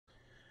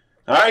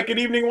All right, good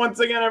evening once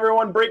again,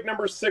 everyone. Break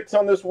number 6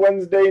 on this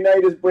Wednesday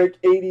night is break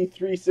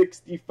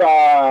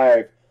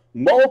 8365.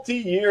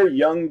 Multi-year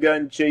Young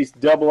Gun Chase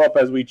double up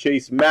as we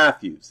chase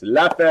Matthews,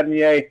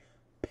 Lafreniere,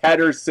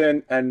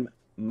 Pedersen, and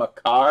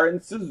Makar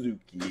and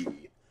Suzuki.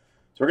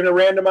 So we're going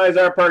to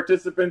randomize our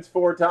participants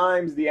 4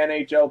 times, the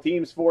NHL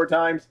teams 4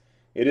 times.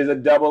 It is a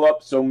double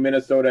up, so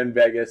Minnesota and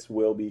Vegas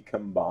will be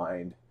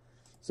combined.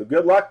 So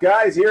good luck,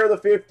 guys. Here are the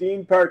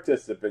 15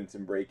 participants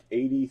in break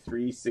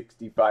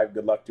 8365.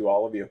 Good luck to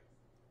all of you.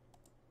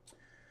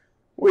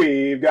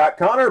 We've got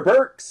Connor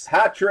Perks,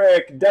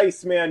 Hat-Trick,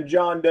 Diceman,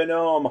 John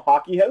Denome,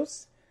 Hockey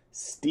House,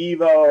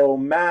 Steve-O,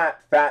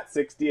 Matt,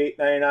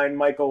 Fat6899,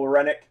 Michael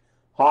Rennick,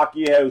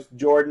 Hockey House,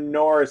 Jordan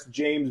Norris,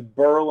 James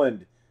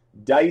Berland,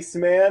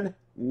 Diceman,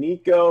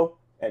 Nico,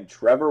 and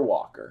Trevor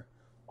Walker.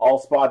 All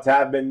spots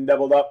have been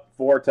doubled up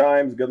 4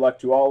 times. Good luck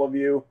to all of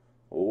you.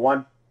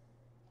 1,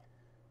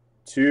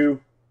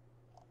 2,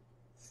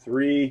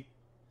 3,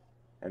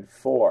 and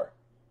 4.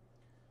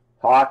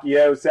 Hockey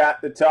House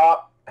at the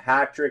top.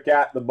 Hat-Trick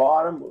at the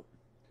bottom. We'll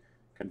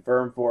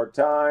confirm 4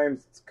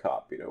 times. It's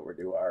copied over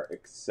to our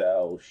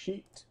Excel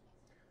sheet.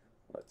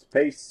 Let's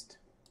paste.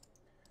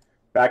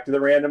 Back to the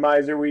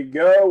randomizer we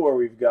go, where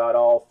we've got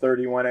all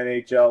 31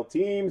 NHL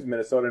teams.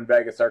 Minnesota and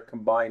Vegas are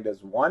combined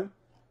as 1.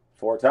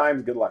 4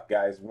 times. Good luck,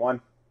 guys. 1,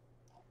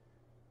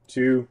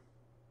 2,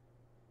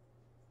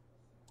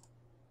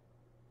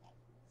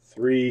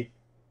 3,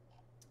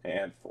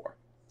 and 4.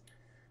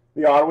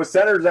 The Ottawa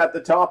Senators at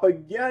the top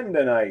again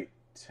tonight.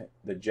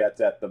 The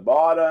Jets at the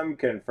bottom.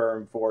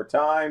 Confirm 4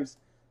 times.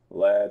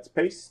 Let's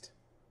paste.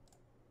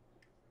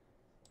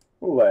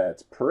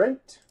 Let's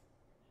print.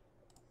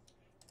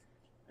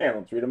 And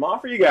let's read them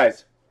off for you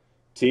guys.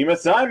 Team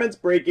assignments,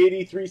 break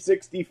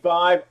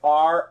 8365,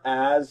 are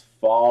as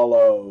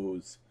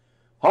follows.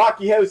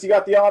 Hockey House, you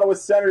got the Ottawa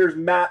Senators,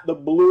 Matt, the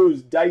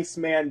Blues,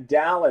 Diceman,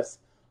 Dallas.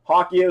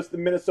 Hockey House, the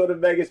Minnesota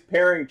Vegas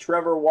pairing,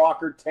 Trevor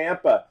Walker,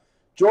 Tampa.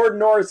 Jordan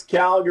Norris,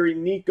 Calgary,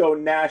 Nico,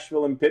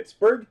 Nashville, and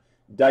Pittsburgh.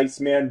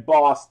 Diceman,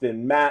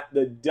 Boston. Matt,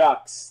 the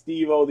Ducks.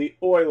 Steve-O, the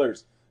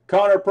Oilers.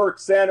 Connor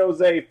Perks, San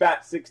Jose.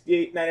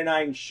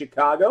 Fat6899,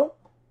 Chicago.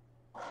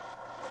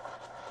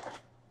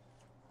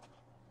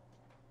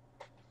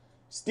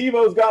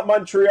 Steve-O's got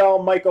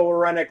Montreal. Michael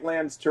Rennick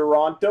lands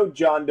Toronto.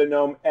 John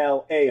Denome,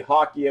 LA.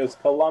 Hockey House,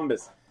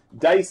 Columbus.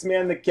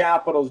 Diceman, the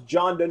Capitals.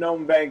 John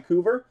Denome,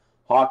 Vancouver.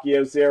 Hockey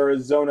House,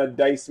 Arizona.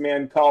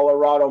 Diceman,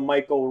 Colorado.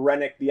 Michael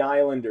Rennick, the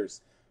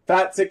Islanders.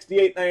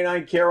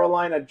 Fat6899,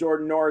 Carolina.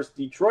 Jordan Norris,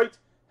 Detroit.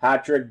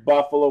 Hat-Trick,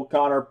 Buffalo.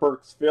 Connor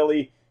Perks,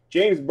 Philly.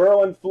 James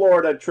Berland,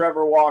 Florida.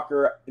 Trevor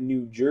Walker,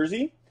 New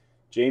Jersey.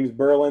 James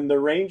Berland, the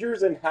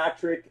Rangers. And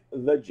Hat-Trick,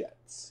 the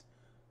Jets.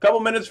 Couple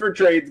minutes for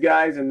trades,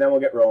 guys, and then we'll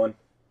get rolling.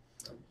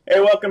 Hey,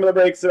 welcome to the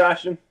break,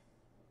 Sebastian.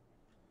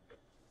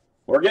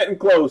 We're getting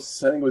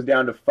close. I think it was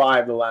down to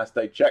 5 the last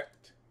I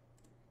checked.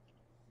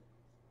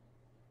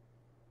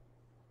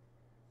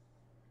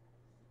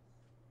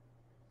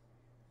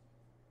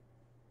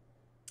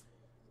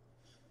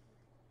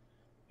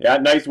 Yeah,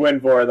 nice win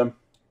for them.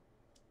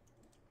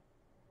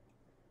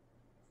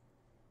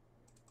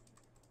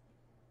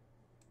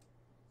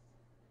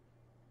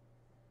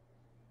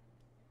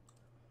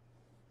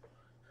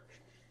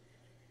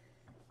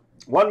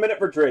 One minute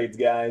for trades,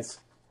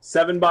 guys.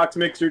 7-box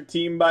mixer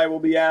team buy will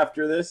be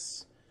after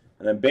this.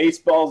 And then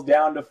baseball's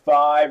down to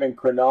 5 and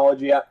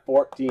chronology at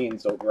 14.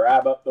 So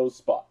grab up those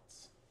spots.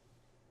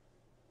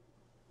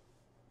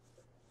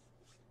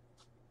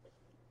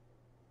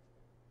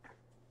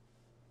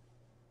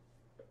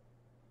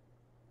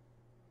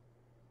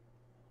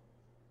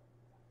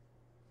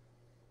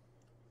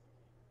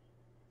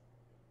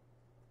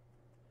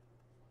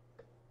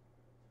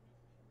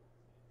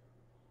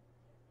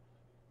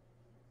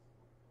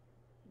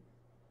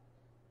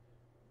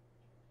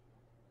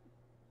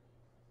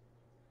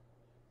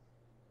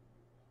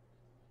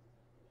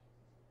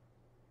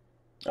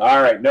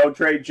 All right, no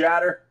trade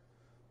chatter.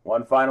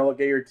 One final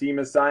look at your team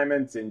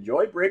assignments.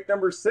 Enjoy break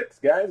number 6,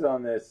 guys,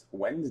 on this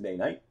Wednesday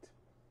night.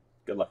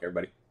 Good luck,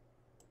 everybody.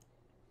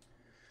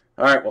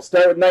 All right, we'll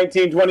start with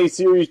 1920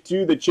 Series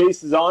 2. The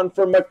chase is on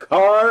for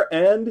Makar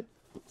and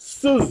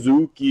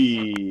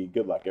Suzuki.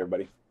 Good luck,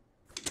 everybody.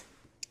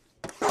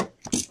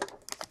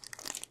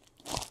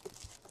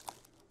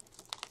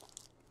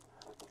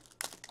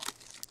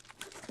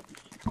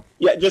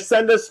 Yeah, just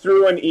send us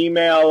through an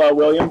email,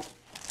 William.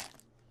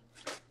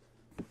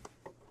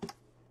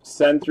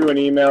 Send through an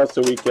email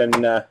so we can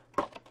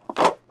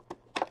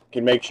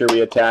make sure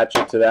we attach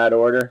it to that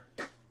order.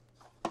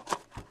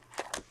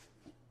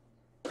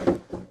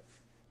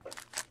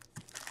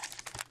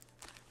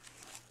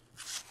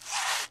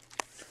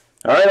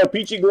 All right, a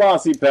Peachy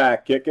Glossy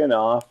pack kicking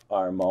off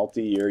our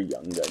multi-year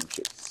Young Gun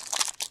Chase.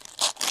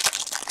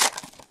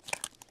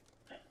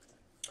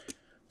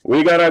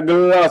 We got a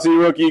Glossy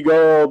Rookie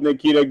Gold,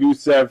 Nikita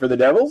Gusev for the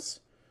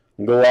Devils.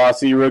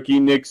 Glossy Rookie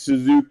Nick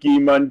Suzuki,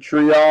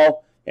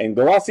 Montreal. And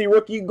Glossy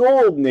Rookie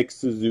Gold, Nick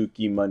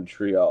Suzuki,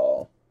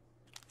 Montreal.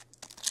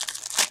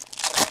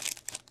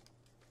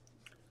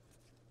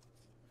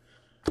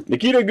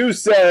 Nikita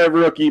Gusev,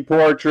 rookie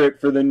portrait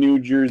for the New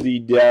Jersey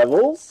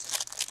Devils.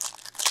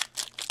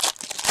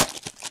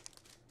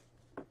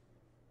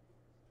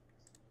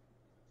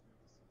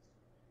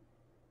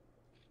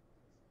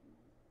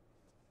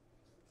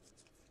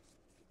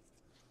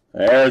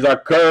 There's a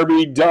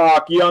Kirby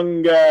Doc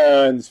Young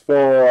Guns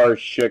for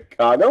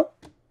Chicago.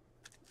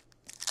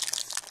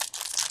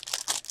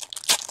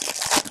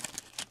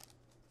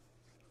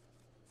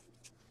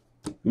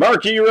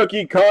 Marquee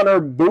rookie Connor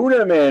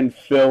Booneman,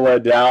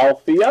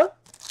 Philadelphia.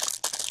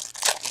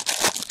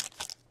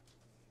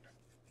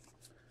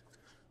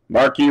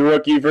 Marquee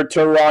rookie for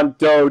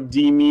Toronto,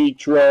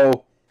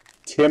 Dmytro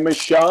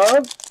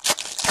Timashov.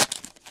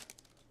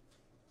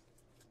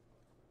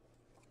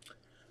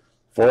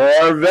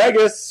 For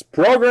Vegas,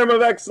 Program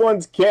of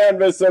Excellence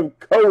canvas of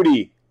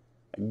Cody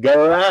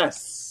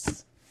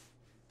Glass.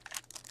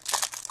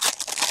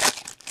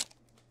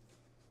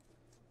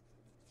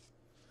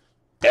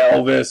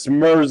 Elvis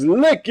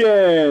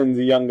Merzlikins,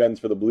 the Young Guns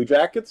for the Blue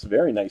Jackets.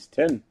 Very nice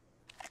tin.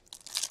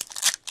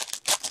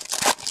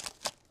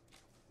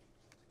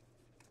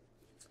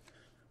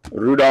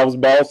 Rudolph's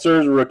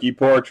Balsers, rookie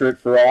portrait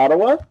for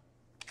Ottawa.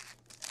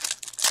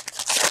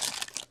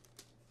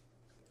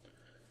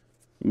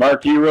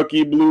 Marquee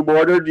rookie blue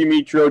border,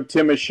 Dmytro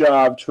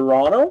Timashov,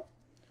 Toronto.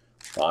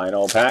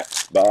 Final pack,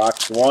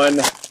 box 1.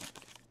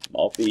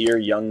 Multi-year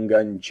Young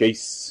Gun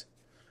Chase.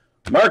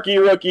 Marquee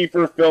rookie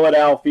for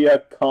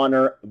Philadelphia,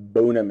 Connor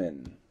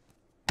Booneman.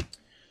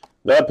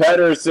 The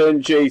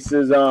Pedersen chase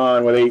is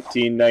on with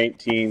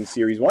 18-19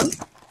 Series 1.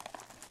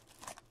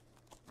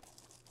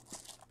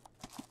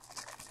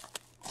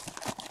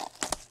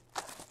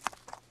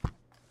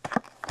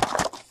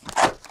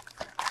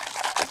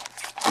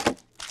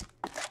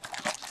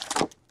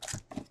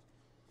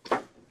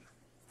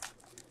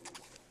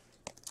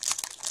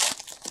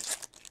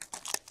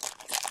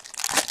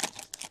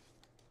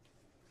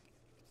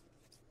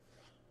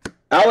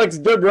 Alex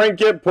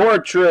DeBrincat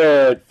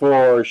portrait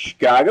for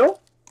Chicago.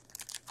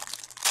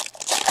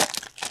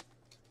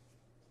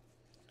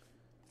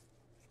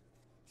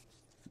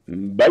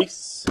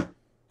 Base.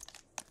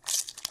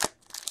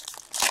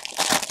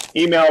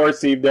 Email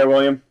received there,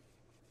 William.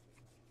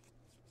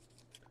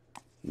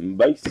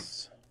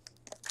 Base.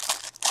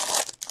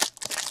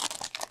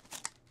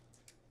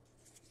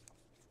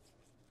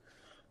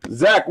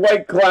 Zach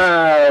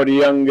Whitecloud,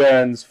 Young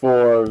Guns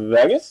for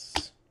Vegas.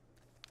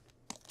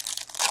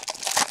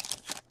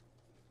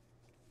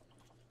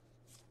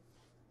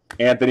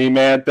 Anthony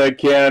Mantha,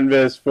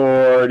 canvas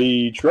for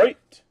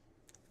Detroit.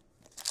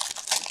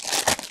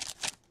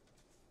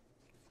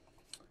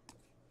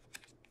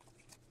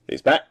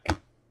 Face back.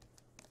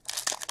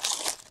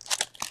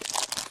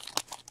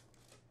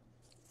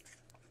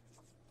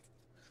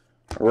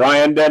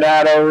 Ryan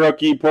Donato,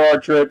 rookie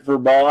portrait for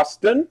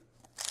Boston.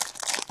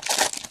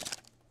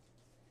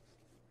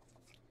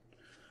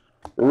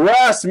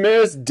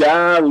 Rasmus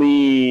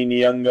Dahlin,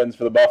 Young Guns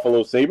for the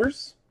Buffalo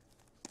Sabres.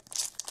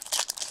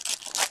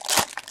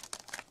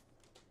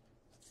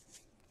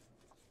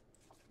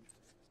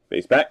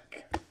 Face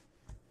back.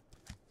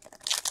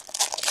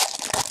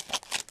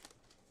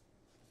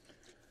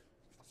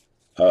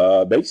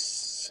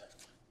 Base.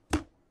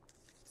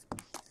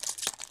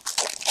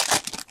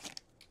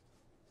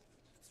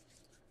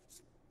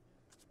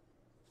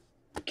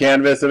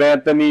 Canvas of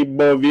Anthony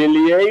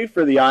Beauvillier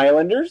for the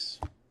Islanders.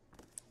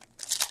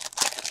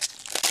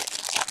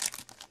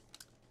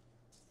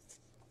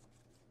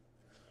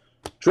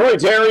 Troy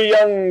Terry,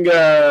 Young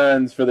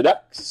Guns for the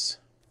Ducks.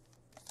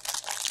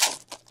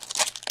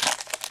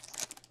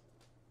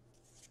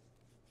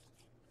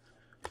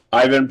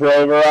 Ivan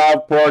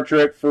Provorov,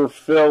 portrait for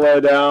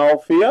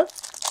Philadelphia.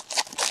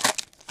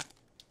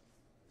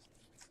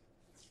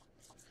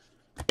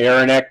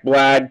 Aaron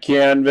Ekblad,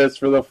 canvas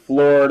for the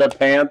Florida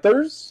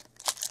Panthers.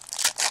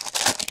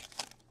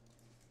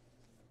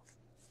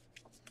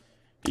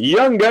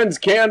 Young Guns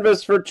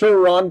canvas for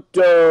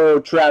Toronto,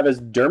 Travis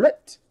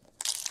Dermott.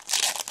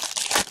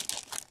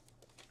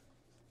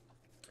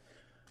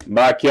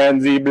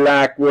 Mackenzie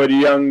Blackwood,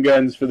 Young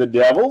Guns for the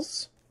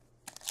Devils.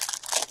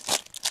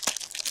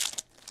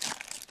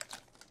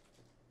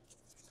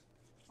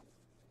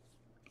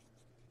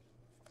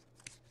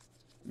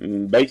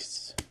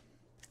 Base.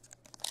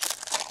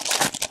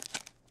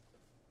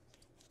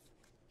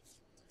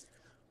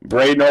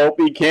 Braden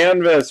Holtby,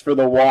 canvas for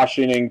the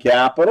Washington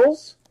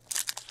Capitals.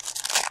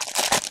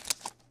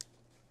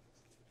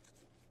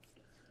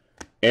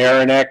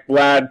 Aaron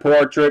Ekblad,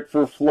 portrait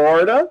for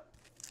Florida.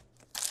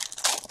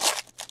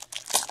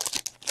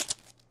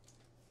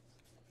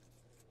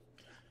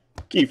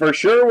 Kiefer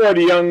Sherwood,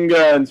 Young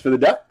Guns for the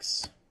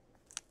Ducks.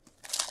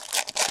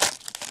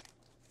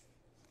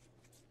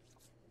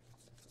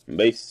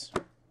 Base.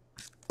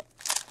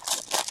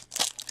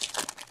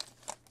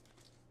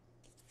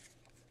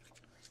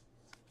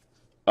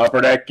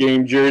 Upper Deck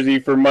game jersey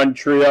for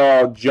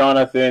Montreal,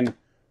 Jonathan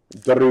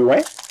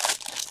Drouin.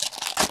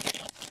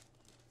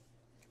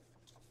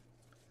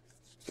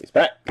 Base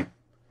pack.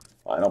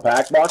 Final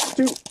pack, box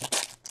 2.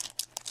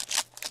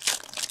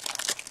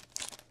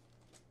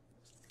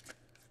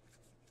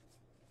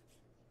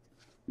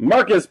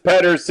 Marcus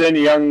Pettersson,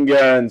 Young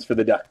Guns for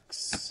the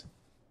Ducks.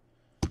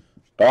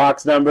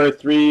 Box number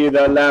 3,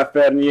 the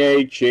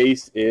Lafreniere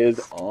chase is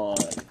on.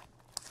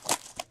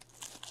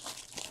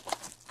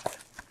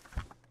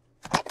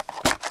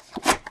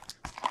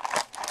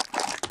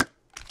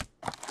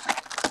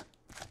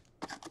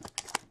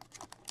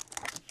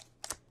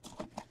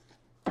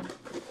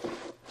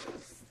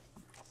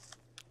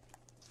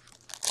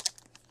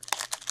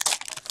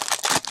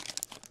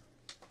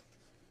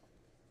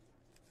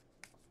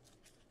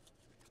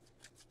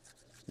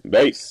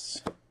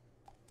 Base.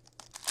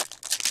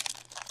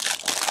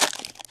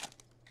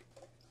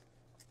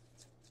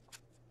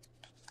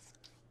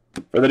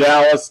 For the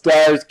Dallas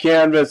Stars,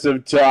 canvas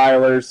of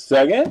Tyler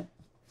Seguin.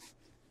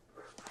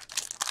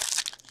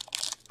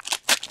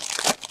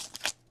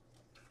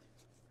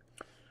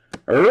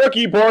 A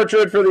rookie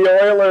portrait for the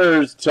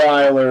Oilers,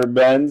 Tyler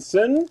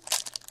Benson.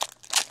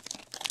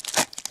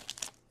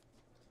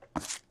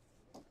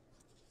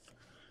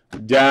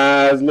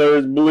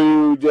 Dazzlers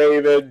blue,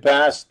 David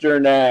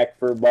Pasternak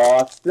for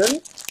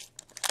Boston.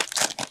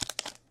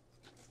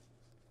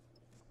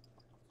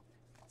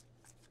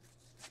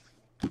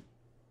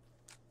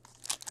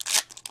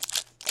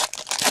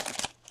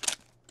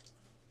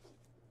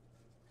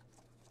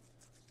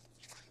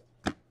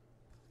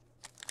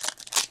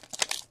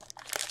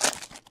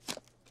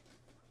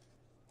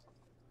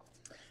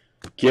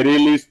 Kitty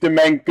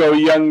Lustemenko,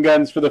 Young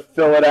Guns for the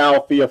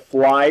Philadelphia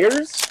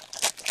Flyers.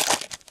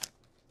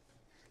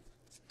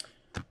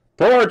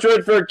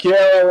 Portrait for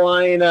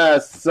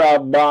Carolina,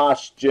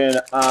 Sebastian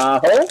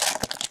Aho.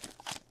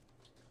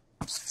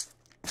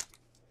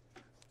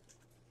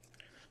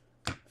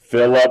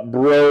 Philip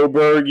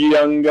Broberg,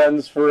 Young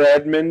Guns for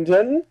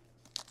Edmonton.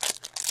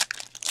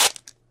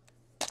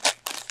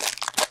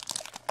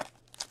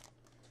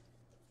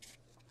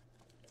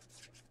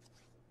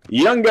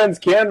 Young Guns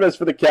canvas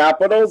for the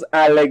Capitals,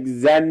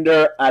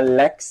 Alexander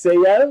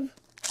Alexeyev.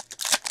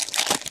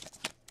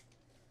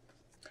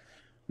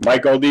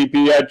 Michael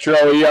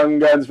DiPietro, Young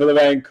Guns for the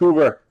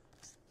Vancouver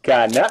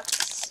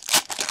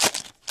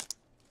Canucks.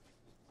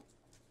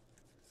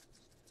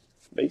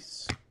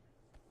 Base.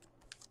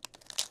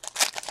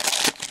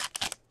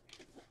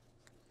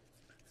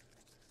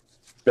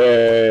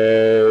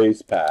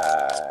 Base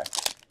pack.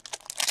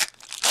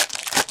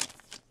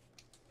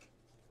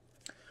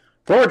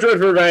 Portrait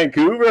for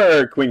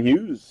Vancouver, Quinn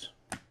Hughes.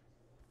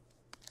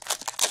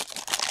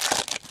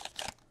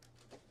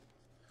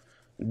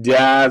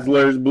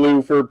 Dazzlers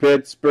blue for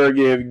Pittsburgh,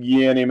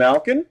 Evgeny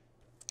Malkin.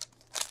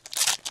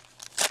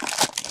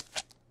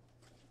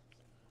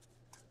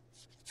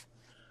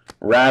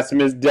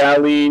 Rasmus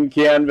Dahlin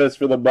canvas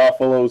for the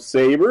Buffalo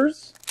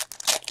Sabres.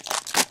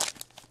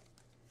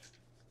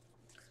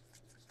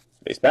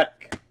 Base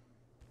pack.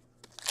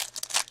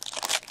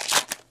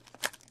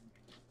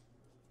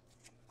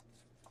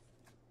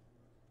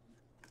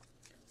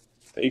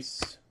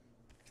 Base.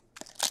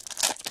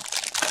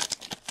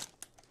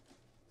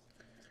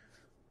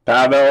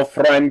 Pavel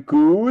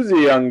Francouz,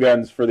 Young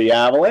Guns for the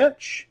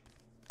Avalanche.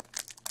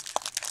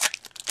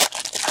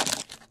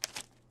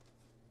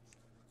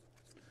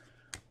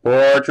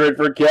 Portrait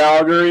for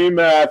Calgary,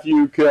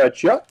 Matthew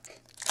Tkachuk.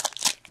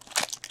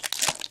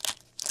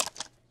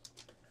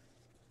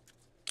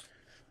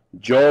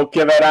 Joel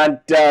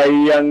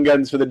Kiviranta, Young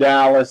Guns for the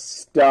Dallas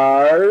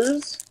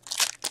Stars.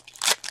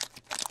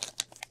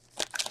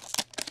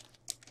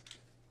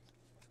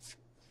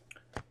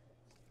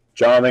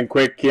 Jonathan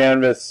Quick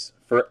canvas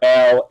for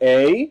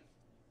LA.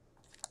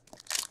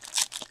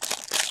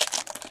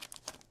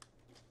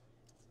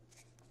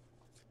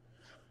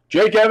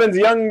 Jake Evans,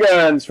 Young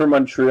Guns for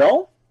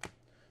Montreal.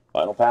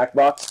 Final pack,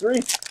 box 3.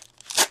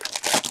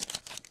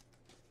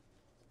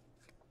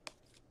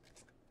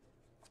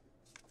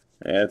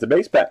 And it's a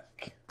base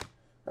pack.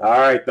 All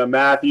right, the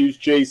Matthews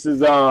chase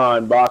is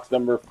on. Box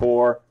number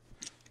 4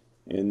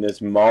 in this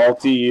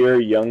multi-year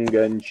Young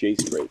Gun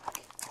chase break.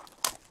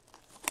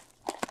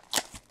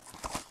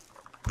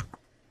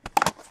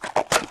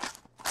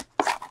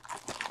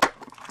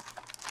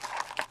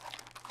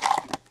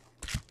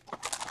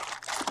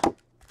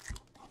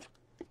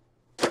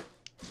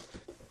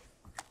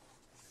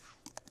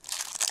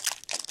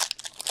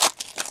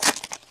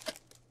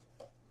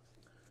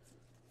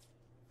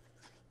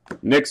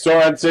 Nick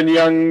Sorensen,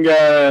 Young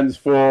Guns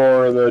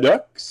for the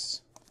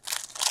Ducks.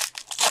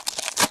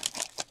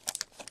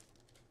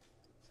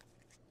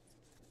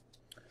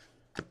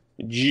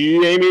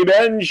 Jamie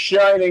Benn,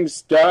 Shining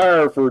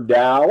Star for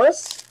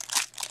Dallas.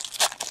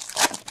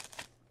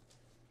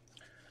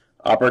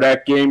 Upper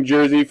Deck game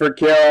jersey for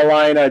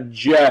Carolina,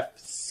 Jeff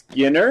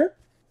Skinner.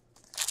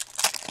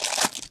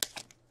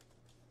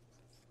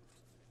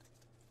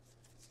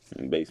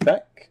 And base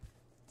pack.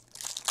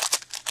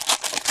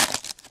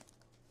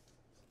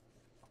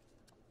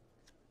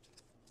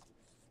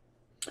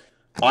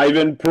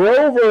 Ivan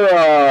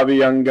Provorov,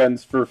 Young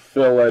Guns for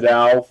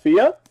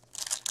Philadelphia.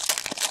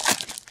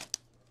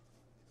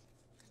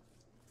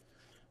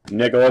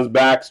 Nicholas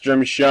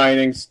Backstrom,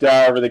 Shining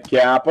Star for the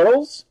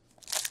Capitals.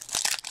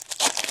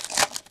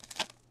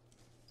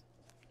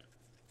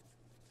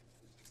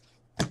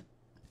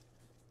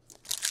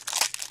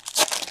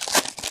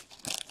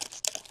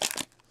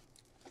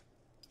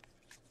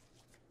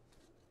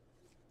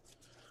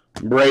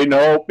 Braden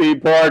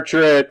Holtby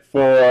portrait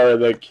for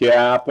the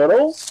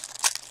Capitals.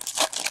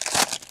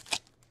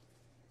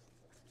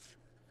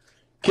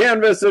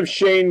 Canvas of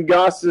Shane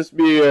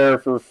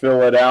Gostisbehere for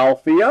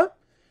Philadelphia.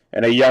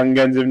 And a Young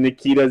Guns of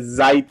Nikita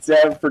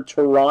Zaitsev for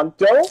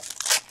Toronto.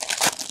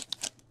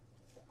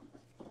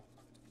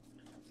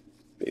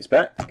 Base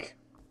pack.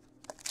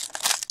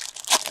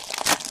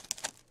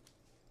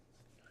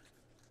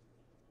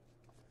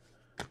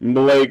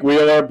 Blake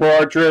Wheeler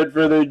portrait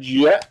for the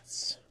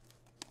Jets.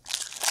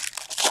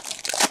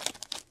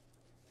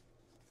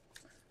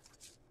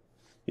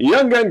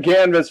 Young Gun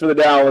canvas for the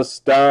Dallas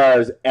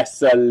Stars,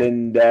 Essa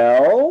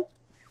Lindell.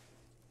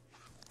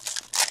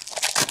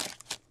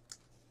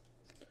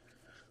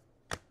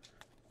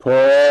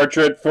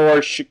 Portrait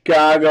for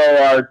Chicago,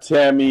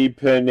 Artemi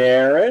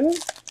Panarin.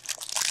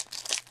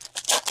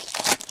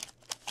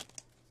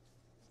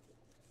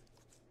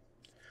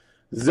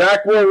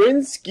 Zach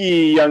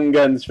Werenski, Young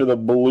Guns for the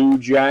Blue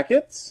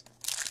Jackets.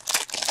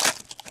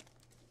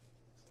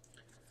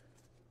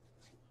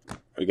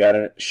 We got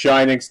a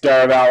Shining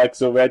Star of Alex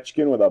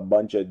Ovechkin with a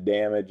bunch of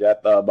damage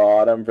at the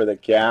bottom for the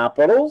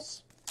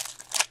Capitals.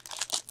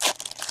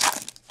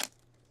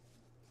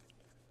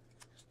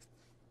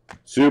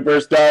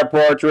 Superstar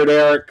portrait,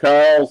 Erik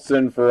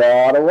Karlsson for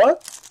Ottawa.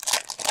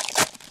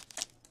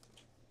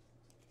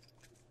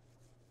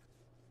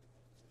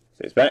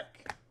 Stays back.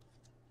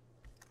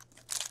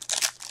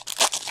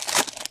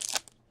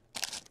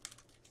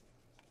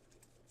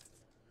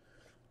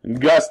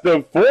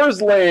 Gustav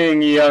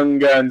Forsling, Young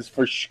Guns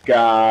for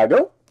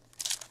Chicago.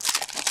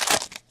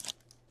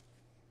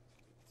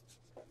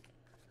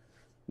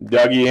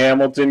 Dougie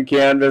Hamilton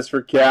canvas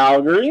for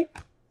Calgary.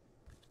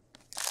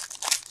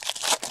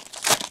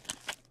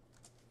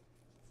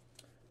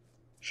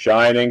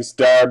 Shining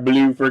Star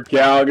Blue for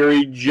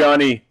Calgary,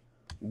 Johnny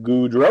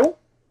Gaudreau.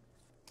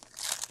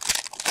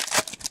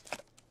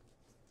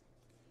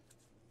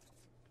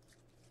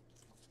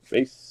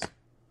 Base.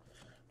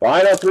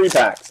 Final 3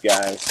 packs,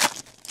 guys.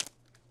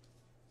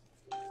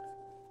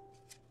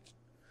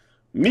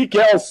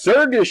 Mikhail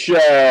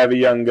Sergachev,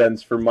 Young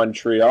Guns for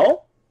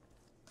Montreal.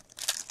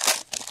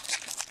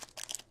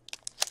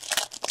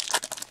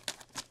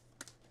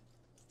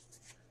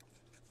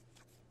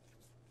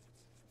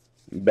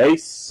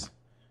 Base.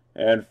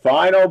 And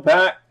final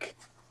pack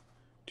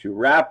to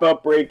wrap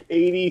up break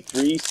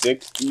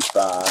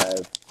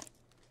 8365.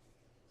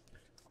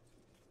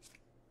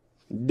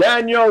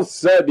 Daniel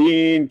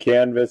Sedin,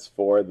 canvas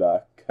for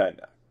the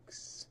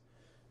Canucks.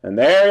 And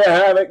there you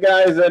have it,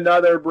 guys.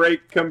 Another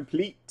break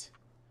complete.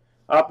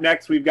 Up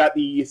next, we've got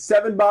the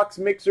 7-box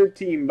mixer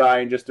team buy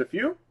in just a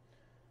few.